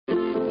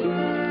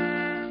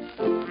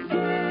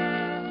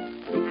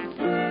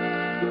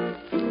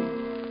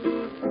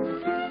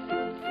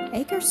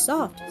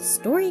AcreSoft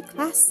Story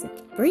Classic,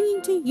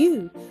 bringing to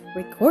you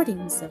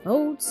recordings of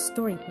old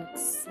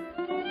storybooks.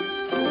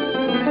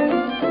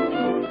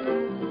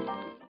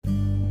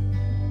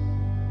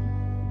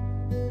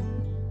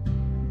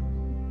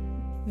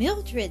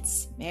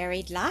 Mildred's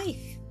Married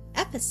Life,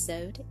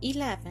 Episode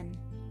 11.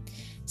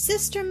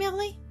 "Sister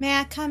Millie, may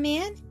I come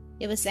in?"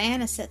 It was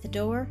Annis at the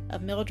door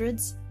of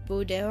Mildred's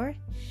boudoir,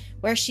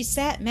 where she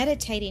sat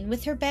meditating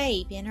with her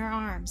babe in her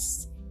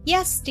arms.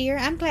 "Yes, dear,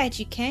 I'm glad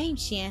you came,"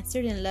 she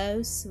answered in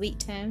low, sweet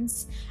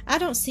tones. "I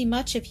don't see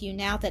much of you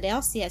now that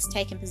Elsie has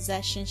taken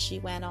possession," she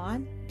went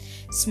on,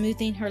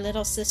 smoothing her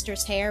little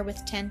sister's hair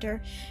with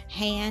tender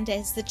hand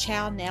as the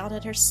child knelt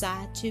at her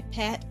side to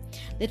pet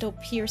little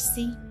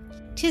Piercy.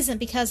 "'Tisn't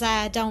because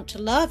I don't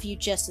love you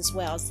just as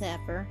well as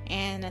ever,"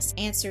 Annis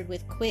answered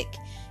with quick,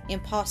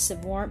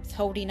 impulsive warmth,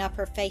 holding up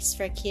her face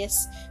for a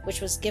kiss, which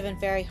was given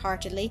very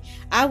heartily.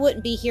 "I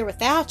wouldn't be here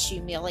without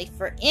you, Millie,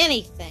 for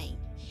anything.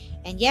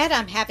 And yet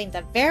I'm having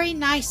the very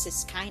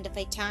nicest kind of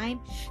a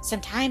time.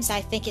 Sometimes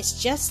I think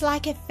it's just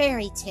like a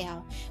fairy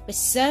tale, with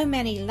so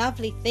many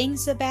lovely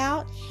things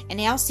about, and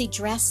Elsie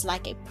dressed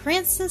like a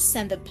princess,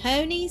 and the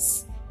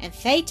ponies, and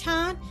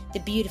Phaeton,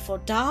 the beautiful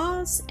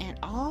dolls, and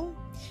all."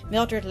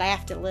 Mildred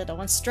laughed a little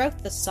and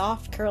stroked the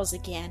soft curls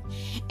again.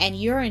 "And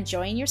you're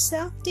enjoying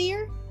yourself,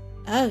 dear?"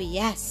 "Oh,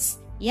 yes,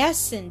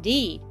 yes,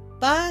 indeed.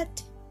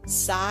 But,"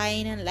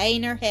 sighing and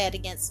laying her head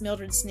against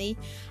Mildred's knee,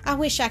 "I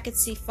wish I could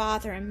see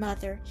Father and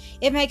Mother.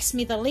 It makes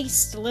me the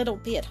least little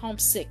bit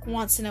homesick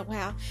once in a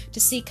while to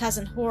see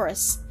Cousin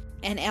Horace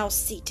and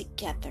Elsie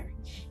together."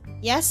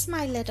 "Yes,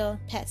 my little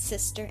pet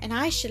sister, and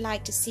I should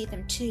like to see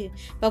them too,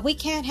 but we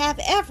can't have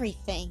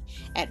everything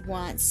at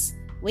once.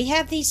 We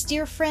have these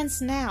dear friends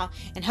now,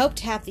 and hope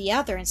to have the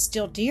other and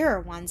still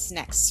dearer ones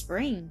next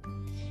spring.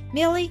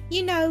 Millie,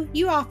 you know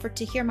you offered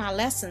to hear my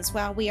lessons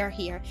while we are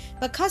here,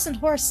 but Cousin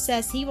Horace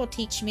says he will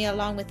teach me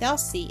along with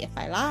Elsie if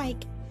I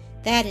like."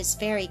 "That is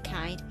very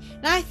kind,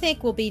 and I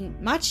think will be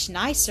much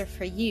nicer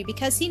for you,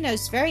 because he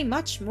knows very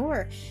much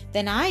more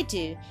than I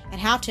do, and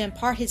how to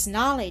impart his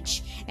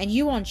knowledge, and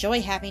you will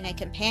enjoy having a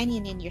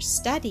companion in your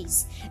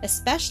studies,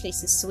 especially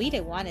so sweet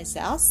a one as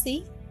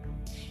Elsie."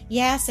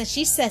 "Yes, and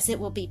she says it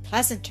will be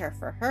pleasanter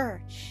for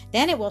her.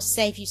 Then it will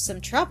save you some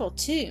trouble,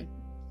 too.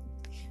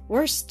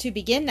 We're to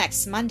begin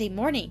next Monday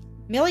morning.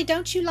 Millie,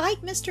 don't you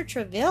like Mr.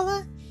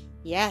 Travilla?"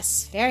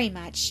 "Yes, very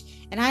much,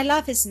 and I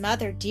love his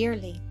mother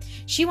dearly.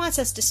 She wants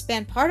us to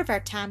spend part of our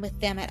time with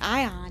them at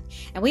Ion,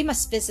 and we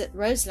must visit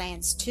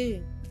Roselands,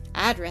 too.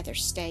 I'd rather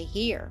stay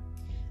here.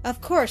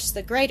 Of course,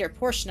 the greater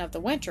portion of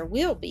the winter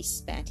will be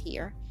spent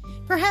here.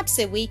 Perhaps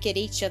a week at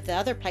each of the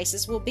other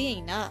places will be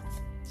enough."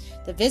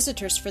 The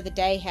visitors for the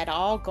day had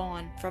all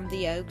gone from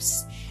the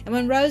Oaks, and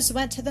when Rose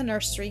went to the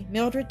nursery,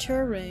 Mildred to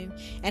her room,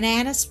 and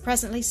Annis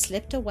presently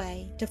slipped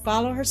away to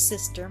follow her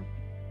sister,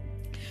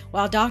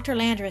 while Dr.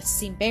 Landreth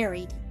seemed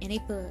buried in a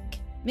book.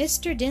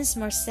 Mr.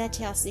 Dinsmore said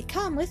to Elsie,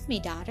 "Come with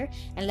me, daughter,"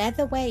 and led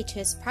the way to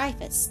his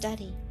private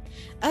study.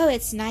 "Oh,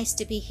 it's nice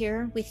to be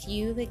here with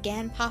you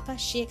again, Papa,"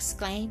 she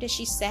exclaimed as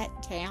she sat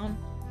down.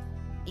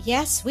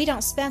 "Yes, we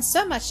don't spend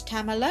so much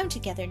time alone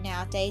together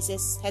nowadays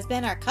as has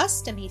been our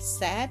custom," he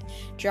said,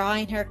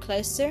 drawing her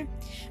closer.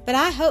 "But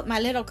I hope my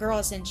little girl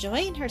is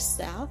enjoying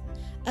herself."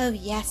 "Oh,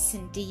 yes,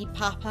 indeed,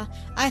 Papa.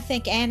 I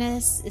think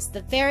Annis is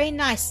the very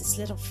nicest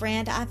little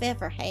friend I've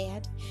ever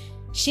had.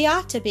 She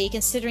ought to be,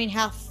 considering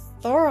how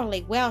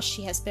thoroughly well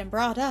she has been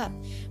brought up.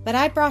 But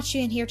I brought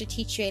you in here to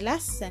teach you a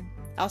lesson."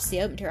 Elsie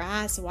opened her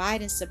eyes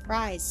wide in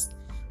surprise.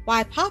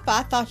 "Why, Papa,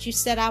 I thought you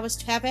said I was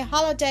to have a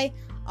holiday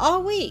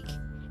all week.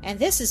 And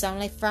this is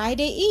only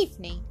Friday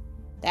evening."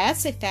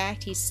 "That's a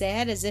fact," he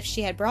said, as if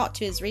she had brought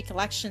to his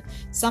recollection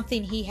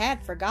something he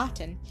had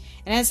forgotten.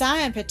 "And as I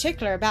am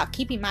particular about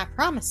keeping my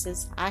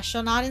promises, I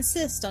shall not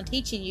insist on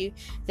teaching you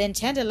the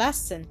intended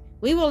lesson.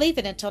 We will leave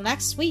it until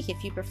next week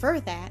if you prefer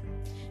that."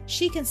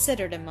 She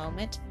considered a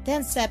moment,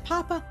 then said,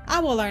 "Papa, I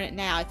will learn it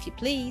now, if you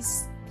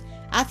please."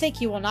 "I think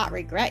you will not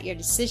regret your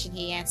decision,"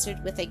 he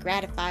answered with a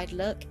gratified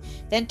look.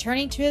 Then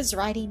turning to his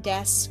writing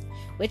desk,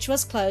 which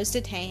was closed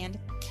at hand,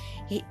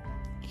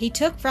 he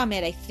took from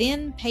it a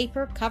thin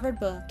paper-covered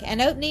book,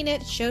 and opening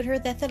it showed her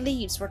that the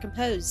leaves were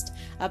composed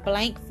of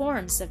blank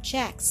forms of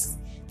checks.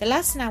 "The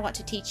lesson I want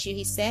to teach you,"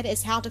 he said,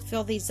 "is how to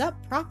fill these up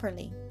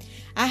properly.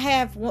 I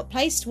have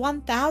placed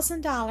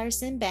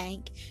 $1,000 in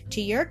bank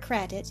to your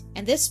credit,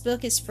 and this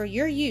book is for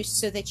your use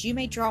so that you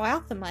may draw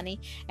out the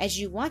money as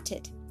you want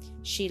it."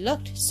 She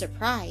looked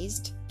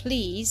surprised,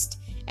 pleased,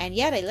 and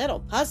yet a little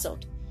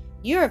puzzled.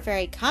 "You are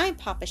very kind,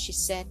 Papa," she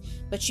said,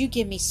 "but you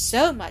give me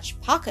so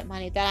much pocket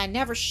money that I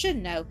never should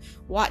know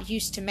what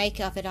use to make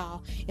of it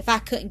all if I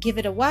couldn't give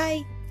it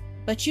away.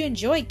 But you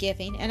enjoy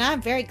giving, and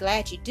I'm very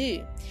glad you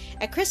do.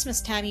 At Christmas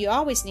time you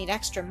always need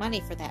extra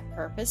money for that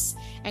purpose,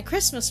 and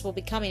Christmas will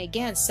be coming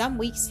again some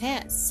weeks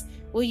hence.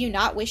 Will you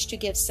not wish to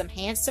give some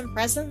handsome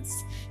presents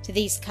to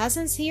these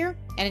cousins here,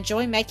 and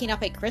enjoy making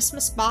up a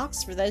Christmas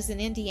box for those in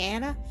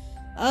Indiana?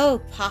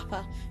 "Oh,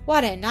 Papa,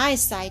 what a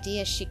nice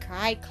idea," she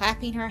cried,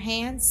 clapping her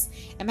hands.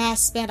 "And may I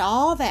spend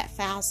all that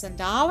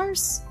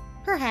 $1,000?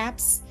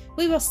 "Perhaps.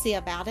 We will see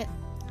about it.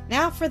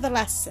 Now for the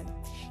lesson.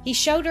 He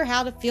showed her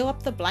how to fill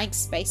up the blank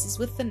spaces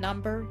with the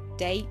number,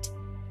 date,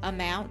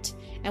 amount,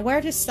 and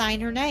where to sign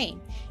her name,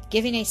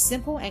 giving a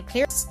simple and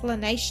clear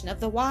explanation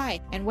of the why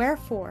and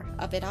wherefore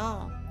of it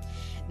all.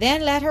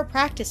 Then let her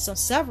practice on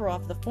several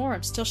of the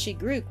forms till she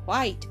grew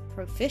quite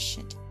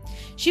proficient.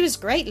 She was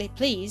greatly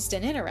pleased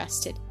and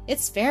interested.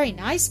 "It's very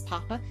nice,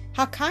 Papa.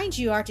 How kind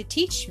you are to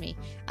teach me.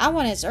 I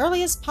want as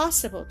early as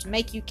possible to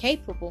make you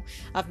capable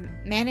of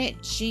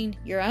managing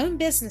your own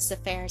business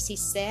affairs," he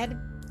said,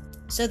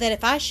 "so that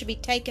if I should be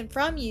taken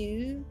from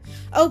you—"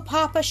 "Oh,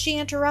 Papa," she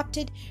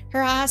interrupted,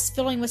 her eyes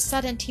filling with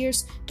sudden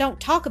tears, "don't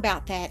talk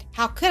about that.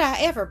 How could I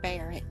ever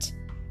bear it?"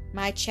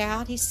 "My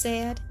child," he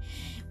said,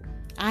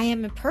 "I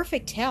am in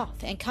perfect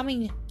health, and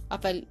coming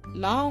of a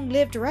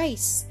long-lived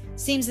race.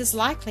 Seems as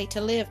likely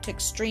to live to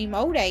extreme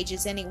old age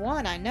as any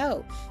one, I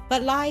know,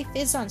 but life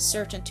is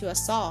uncertain to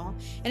us all,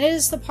 and it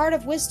is the part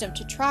of wisdom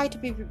to try to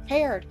be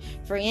prepared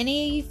for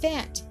any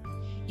event.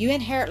 You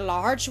inherit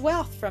large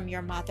wealth from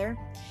your mother,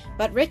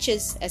 but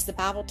riches, as the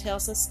Bible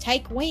tells us,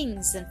 take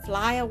wings and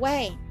fly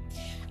away,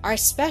 are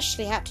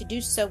especially apt to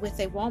do so with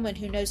a woman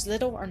who knows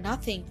little or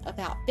nothing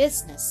about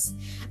business.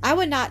 I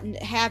would not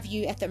have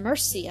you at the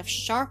mercy of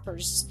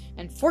sharpers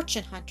and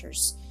fortune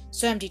hunters,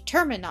 so I am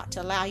determined not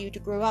to allow you to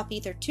grow up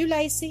either too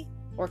lazy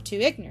or too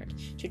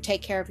ignorant to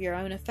take care of your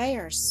own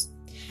affairs.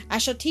 I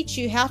shall teach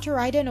you how to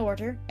write an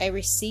order, a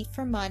receipt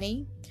for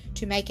money,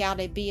 to make out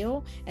a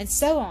bill, and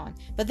so on,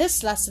 but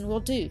this lesson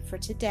will do for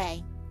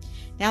today.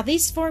 Now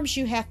these forms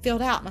you have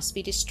filled out must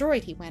be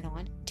destroyed," he went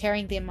on,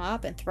 tearing them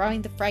up and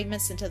throwing the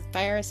fragments into the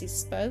fire as he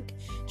spoke.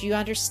 "Do you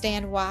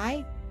understand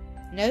why?"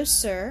 "No,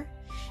 sir."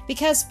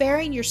 "Because,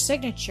 bearing your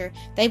signature,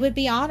 they would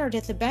be honored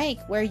at the bank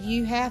where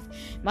you have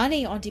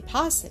money on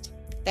deposit.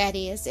 That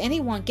is,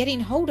 anyone getting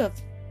hold of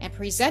and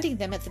presenting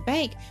them at the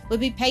bank would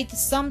be paid the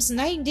sums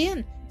named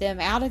in them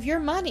out of your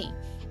money,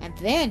 and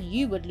then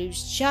you would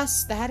lose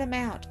just that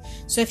amount.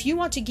 So if you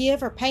want to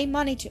give or pay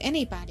money to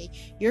anybody,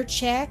 your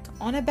check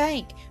on a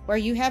bank where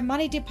you have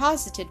money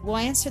deposited will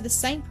answer the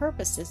same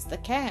purpose as the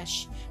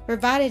cash,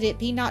 provided it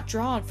be not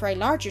drawn for a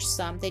larger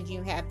sum than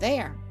you have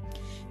there.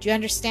 Do you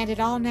understand it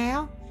all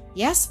now?"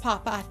 "Yes,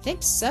 Papa, I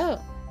think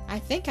so. I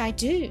think I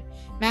do.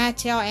 May I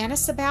tell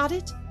Annis about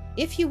it?"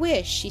 "If you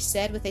wish," she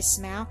said with a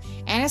smile.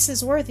 "Annis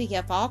is worthy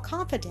of all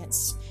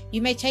confidence.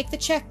 You may take the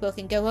checkbook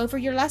and go over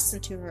your lesson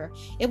to her.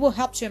 It will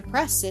help to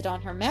impress it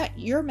on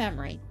your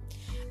memory."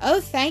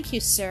 "Oh, thank you,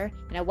 sir,"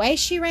 and away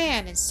she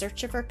ran in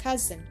search of her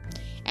cousin.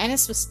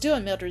 Annis was still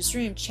in Mildred's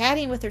room,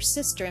 chatting with her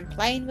sister and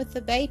playing with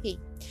the baby.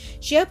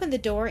 She opened the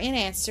door in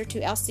answer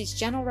to Elsie's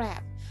gentle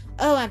rap.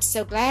 "Oh, I'm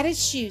so glad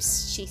it's you,"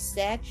 she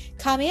said.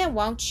 "Come in,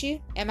 won't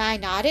you?" "Am I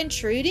not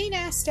intruding?"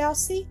 asked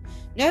Elsie.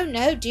 "No,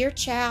 no, dear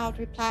child,"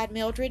 replied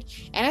Mildred.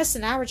 "Annis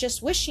and I were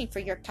just wishing for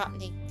your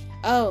company."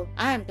 "Oh,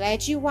 I am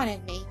glad you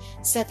wanted me,"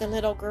 said the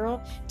little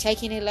girl,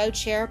 taking a low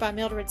chair by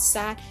Mildred's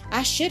side.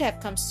 "I should have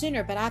come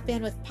sooner, but I've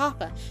been with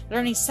Papa,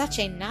 learning such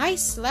a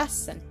nice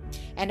lesson."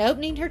 And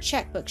opening her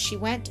checkbook, she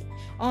went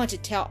on to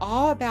tell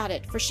all about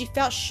it, for she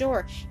felt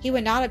sure he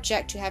would not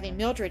object to having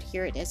Mildred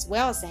hear it as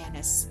well as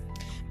Annis.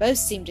 Both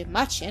seemed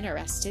much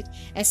interested,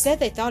 and said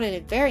they thought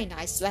it a very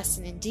nice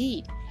lesson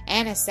indeed,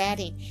 Annis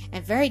adding,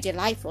 "and very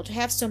delightful to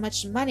have so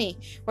much money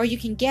where you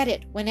can get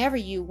it whenever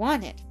you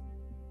want it."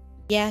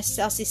 "Yes,"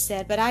 Elsie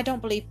said, "but I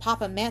don't believe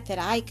Papa meant that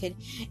I could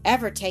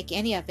ever take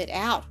any of it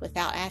out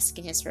without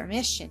asking his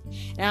permission,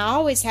 and I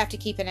always have to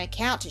keep an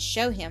account to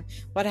show him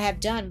what I have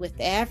done with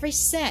every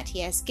cent he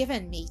has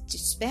given me to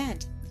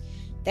spend."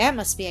 "That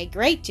must be a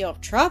great deal of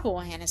trouble,"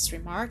 Annis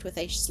remarked, with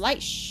a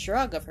slight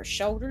shrug of her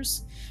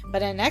shoulders.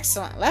 "But an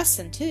excellent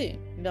lesson, too,"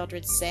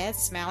 Mildred said,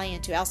 smiling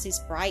into Elsie's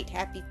bright,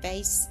 happy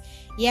face.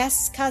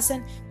 "Yes,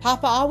 cousin,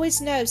 Papa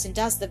always knows and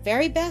does the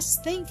very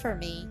best thing for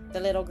me," the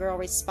little girl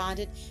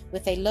responded,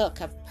 with a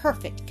look of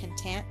perfect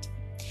content.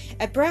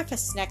 At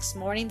breakfast next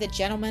morning, the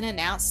gentleman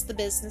announced the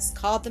business,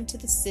 called them to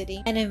the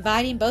city, and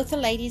inviting both the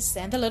ladies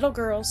and the little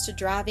girls to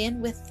drive in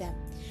with them.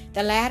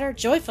 The latter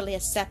joyfully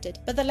accepted,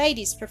 but the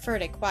ladies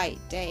preferred a quiet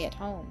day at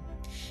home.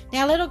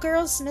 "Now, little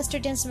girls,"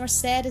 Mr. Dinsmore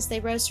said as they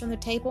rose from the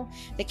table,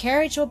 "the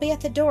carriage will be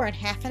at the door in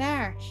half an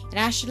hour, and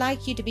I should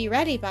like you to be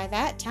ready by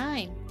that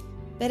time.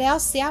 But,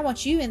 Elsie, I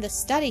want you in the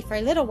study for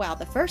a little while,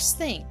 the first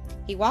thing."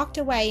 He walked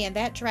away in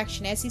that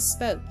direction as he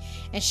spoke,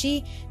 and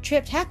she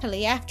tripped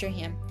happily after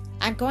him.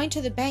 "I'm going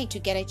to the bank to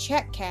get a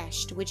check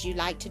cashed. Would you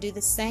like to do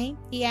the same?"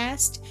 he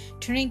asked,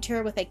 turning to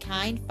her with a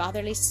kind,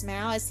 fatherly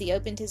smile as he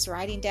opened his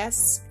writing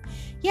desk.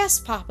 "Yes,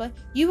 Papa.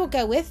 You will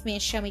go with me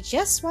and show me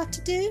just what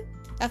to do?"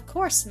 "Of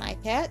course, my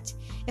pet.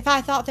 If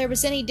I thought there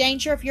was any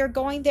danger of your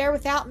going there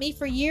without me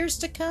for years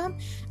to come,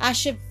 I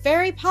should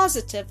very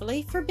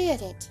positively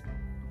forbid it."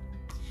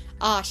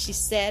 "Ah," she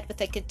said, with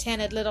a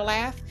contented little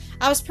laugh,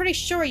 "I was pretty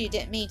sure you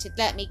didn't mean to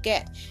let me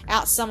get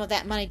out some of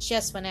that money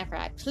just whenever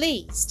I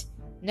pleased.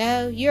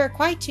 No, you are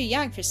quite too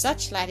young for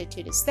such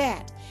latitude as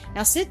that.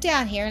 Now sit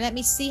down here and let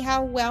me see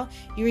how well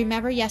you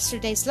remember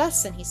yesterday's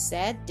lesson," he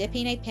said,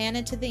 dipping a pen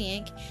into the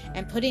ink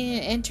and putting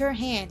it into her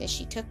hand as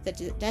she took the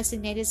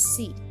designated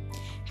seat.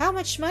 "How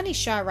much money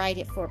shall I write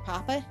it for,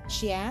 Papa?"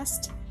 she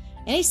asked.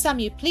 "Any sum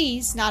you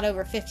please, not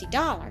over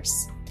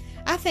 $50.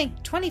 "I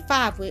think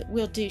 25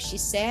 will do," she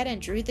said,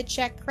 and drew the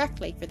check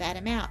correctly for that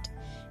amount.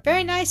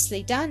 "Very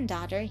nicely done,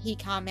 daughter," he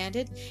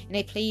commented in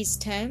a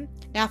pleased tone.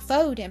 "Now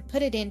fold and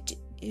put it into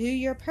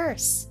your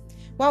purse."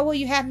 "What will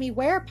you have me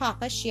wear,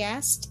 Papa?" she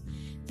asked.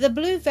 "The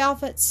blue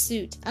velvet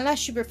suit,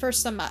 unless you prefer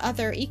some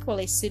other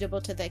equally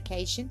suitable to the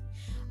occasion."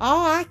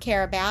 "All I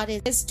care about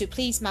is to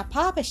please my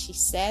papa," she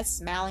said,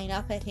 smiling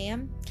up at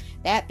him.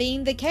 "That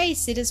being the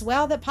case, it is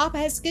well that papa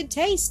has good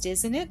taste,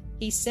 isn't it?"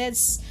 he said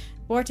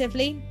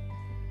sportively.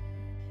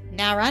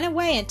 "Now run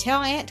away and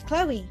tell Aunt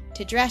Chloe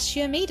to dress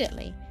you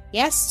immediately."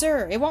 "Yes,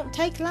 sir, it won't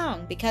take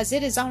long, because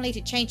it is only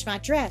to change my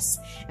dress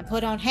and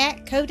put on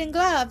hat, coat, and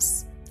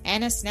gloves."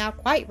 Annis, now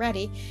quite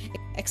ready,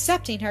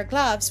 accepting her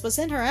gloves, was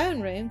in her own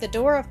room, the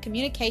door of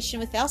communication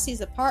with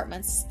Elsie's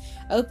apartments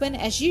open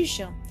as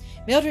usual.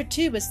 Mildred,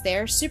 too, was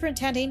there,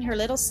 superintending her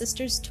little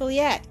sister's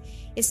toilette.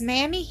 "Is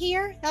Mammy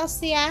here?"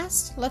 Elsie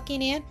asked,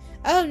 looking in.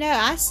 "Oh, no,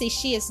 I see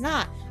she is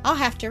not. I'll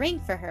have to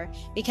ring for her,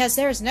 because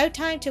there is no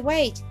time to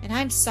wait, and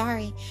I'm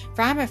sorry,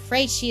 for I'm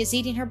afraid she is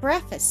eating her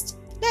breakfast."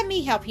 "Let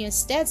me help you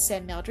instead,"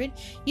 said Mildred.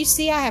 "You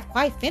see, I have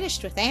quite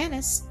finished with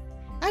Annis."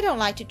 "I don't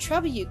like to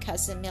trouble you,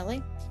 Cousin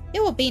Milly."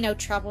 "It will be no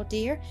trouble,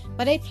 dear,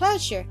 but a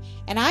pleasure,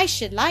 and I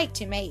should like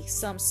to make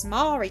some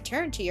small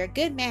return to your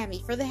good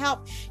Mammy for the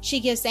help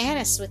she gives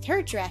Annis with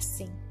her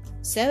dressing."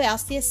 So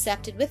Elsie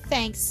accepted with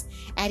thanks,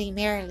 adding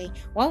merrily,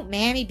 "Won't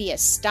Mammy be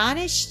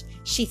astonished?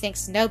 She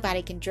thinks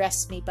nobody can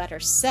dress me but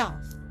herself."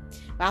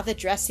 While the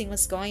dressing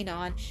was going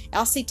on,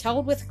 Elsie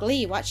told with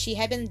glee what she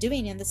had been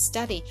doing in the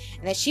study,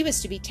 and that she was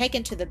to be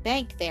taken to the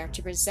bank there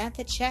to present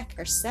the check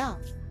herself.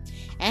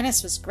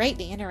 Annis was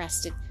greatly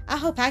interested. "I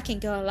hope I can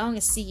go along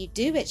and see you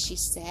do it," she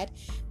said.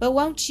 "But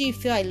won't you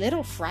feel a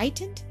little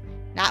frightened?"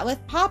 "Not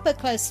with Papa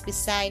close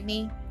beside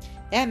me."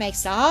 "That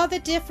makes all the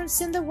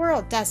difference in the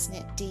world, doesn't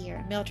it,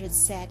 dear?" Mildred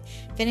said,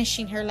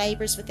 finishing her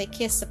labors with a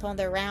kiss upon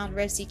the round,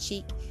 rosy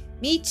cheek.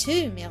 "Me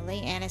too,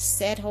 Milly," Annis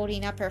said,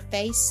 holding up her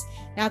face.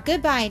 "Now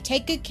goodbye, and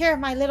take good care of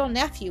my little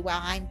nephew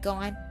while I'm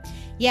gone."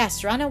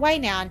 "Yes, run away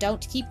now, and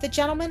don't keep the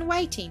gentleman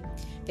waiting.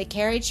 The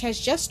carriage has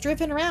just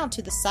driven around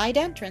to the side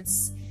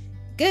entrance."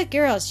 "Good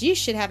girls, you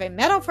should have a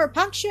medal for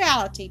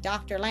punctuality,"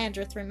 Dr.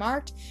 Landreth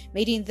remarked,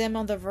 meeting them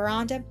on the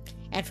veranda.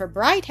 "And for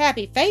bright,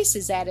 happy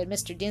faces," added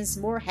Mr.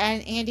 Dinsmore,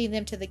 handing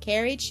them to the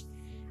carriage.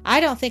 "I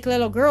don't think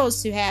little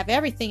girls who have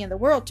everything in the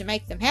world to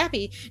make them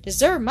happy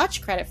deserve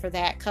much credit for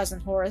that,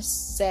 Cousin Horace,"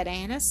 said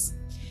Annis.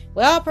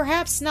 "Well,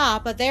 perhaps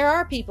not, but there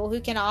are people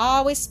who can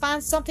always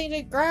find something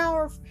to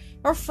growl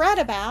or fret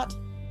about."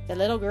 The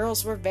little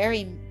girls were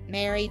very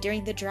merry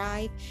during the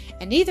drive,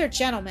 and neither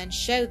gentleman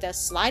showed the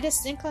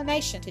slightest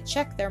inclination to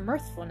check their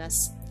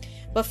mirthfulness.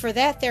 But for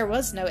that there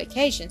was no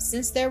occasion,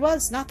 since there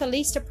was not the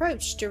least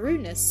approach to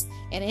rudeness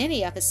in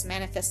any of his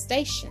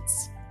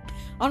manifestations.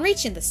 On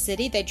reaching the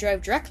city, they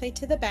drove directly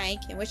to the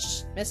bank in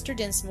which Mr.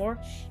 Dinsmore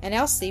and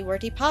Elsie were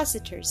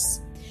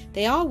depositors.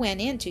 They all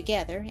went in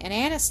together, and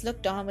Annis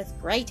looked on with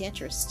great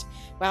interest,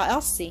 while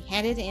Elsie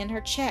handed in her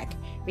check,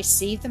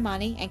 received the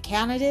money, and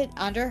counted it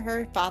under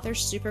her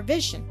father's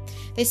supervision.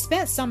 They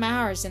spent some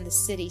hours in the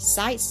city,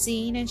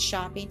 sightseeing and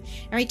shopping,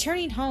 and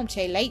returning home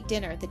to a late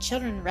dinner, the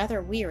children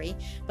rather weary,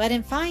 but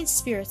in fine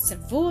spirits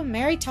and full of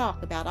merry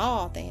talk about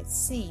all they had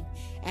seen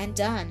and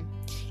done.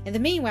 In the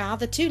meanwhile,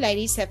 the two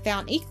ladies had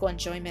found equal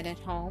enjoyment at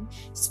home,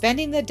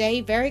 spending the day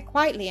very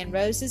quietly in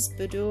Rose's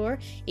boudoir,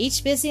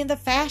 each busy in the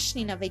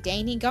fashioning of a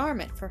dainty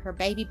garment for her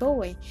baby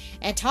boy,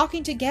 and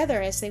talking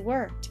together as they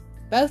worked.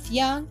 Both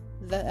young,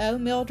 though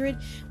Mildred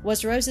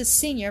was Rose's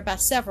senior by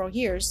several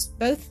years,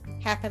 both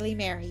happily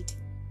married.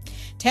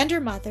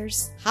 Tender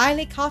mothers,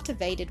 highly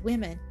cultivated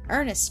women,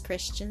 earnest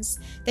Christians,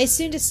 they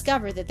soon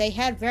discovered that they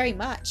had very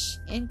much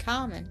in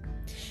common.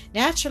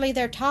 Naturally,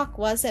 their talk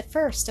was at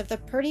first of the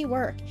pretty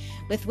work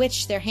with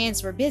which their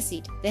hands were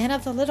busied, then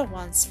of the little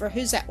ones for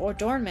whose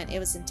adornment it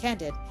was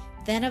intended,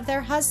 then of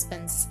their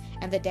husbands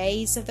and the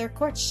days of their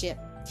courtship.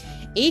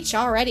 Each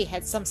already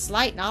had some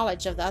slight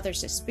knowledge of the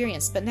other's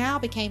experience, but now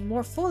became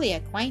more fully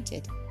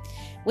acquainted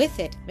with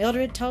it.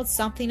 Mildred told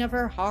something of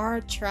her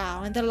hard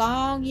trial and the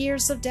long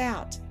years of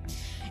doubt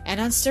and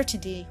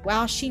uncertainty,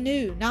 while she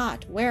knew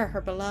not where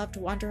her beloved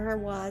wanderer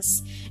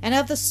was, and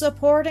of the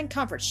support and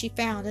comfort she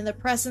found in the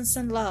presence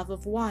and love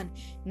of one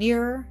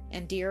nearer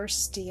and dearer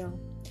still.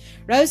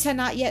 Rose had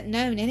not yet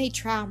known any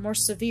trial more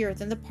severe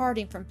than the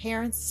parting from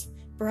parents,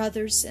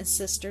 brothers, and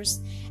sisters,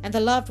 and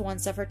the loved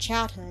ones of her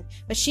childhood,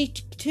 but she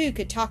too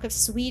could talk of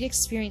sweet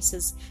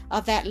experiences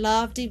of that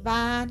love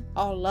divine,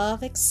 all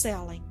love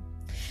excelling.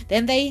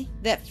 Then they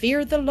that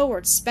feared the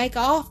Lord spake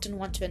often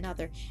one to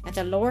another, and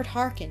the Lord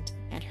hearkened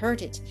and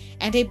heard it.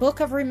 And a book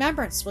of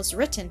remembrance was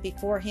written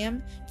before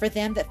him for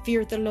them that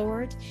feared the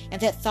Lord, and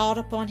that thought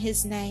upon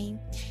his name.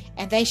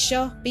 And they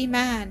shall be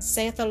mine,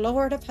 saith the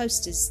Lord of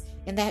hosts,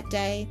 in that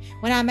day,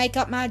 when I make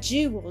up my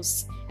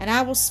jewels, and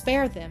I will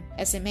spare them,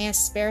 as a man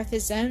spareth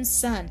his own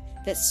son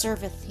that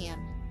serveth him.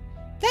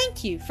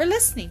 Thank you for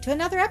listening to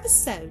another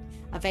episode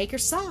of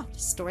AcreSoft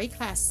Story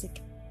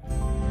Classic.